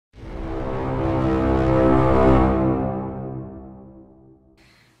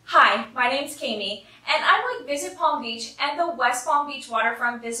Kami, and I like Visit Palm Beach and the West Palm Beach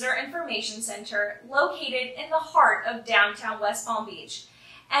Waterfront Visitor Information Center located in the heart of downtown West Palm Beach.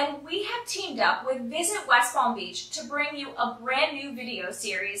 And we have teamed up with Visit West Palm Beach to bring you a brand new video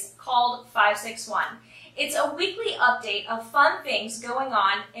series called 561. It's a weekly update of fun things going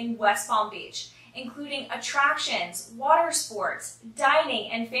on in West Palm Beach, including attractions, water sports, dining,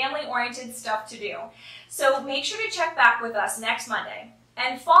 and family-oriented stuff to do. So make sure to check back with us next Monday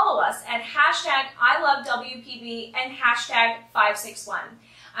and follow us at #ILoveWPB and #561.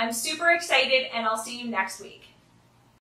 I'm super excited, and I'll see you next week.